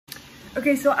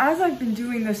Okay, so as I've been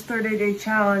doing this 30-day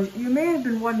challenge, you may have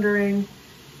been wondering,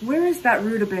 where is that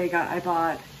rutabaga I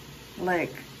bought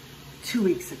like 2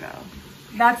 weeks ago?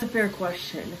 That's a fair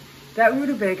question. That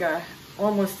rutabaga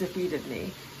almost defeated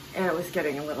me, and it was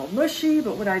getting a little mushy,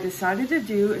 but what I decided to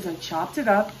do is I chopped it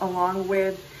up along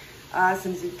with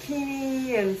some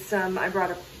zucchini and I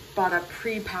bought a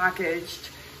pre-packaged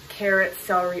carrot,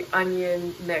 celery,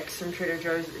 onion mix from Trader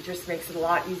Joe's. It just makes it a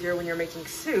lot easier when you're making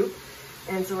soup.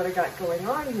 And so what I got going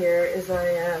on here is I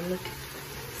am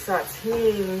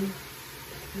sauteing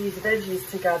these veggies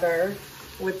together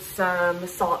with some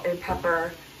salt and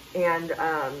pepper and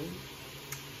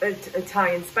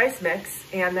Italian spice mix.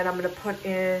 And then I'm gonna put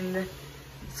in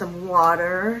some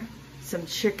water, some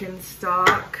chicken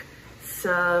stock,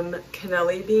 some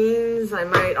cannelli beans. I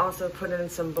might also put in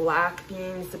some black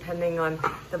beans depending on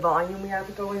the volume we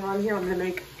have going on here. I'm gonna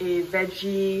make a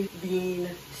veggie bean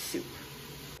soup.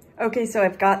 Okay, so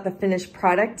I've got the finished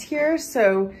product here.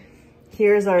 So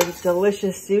here's our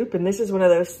delicious soup. And this is one of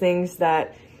those things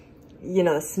that, you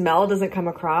know, the smell doesn't come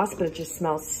across, but it just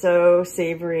smells so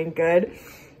savory and good.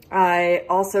 I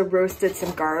also roasted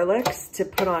some garlics to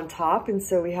put on top. And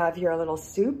so we have here a little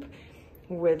soup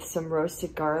with some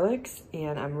roasted garlics.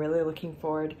 And I'm really looking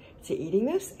forward to eating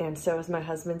this. And so is my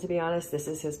husband, to be honest. This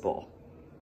is his bowl.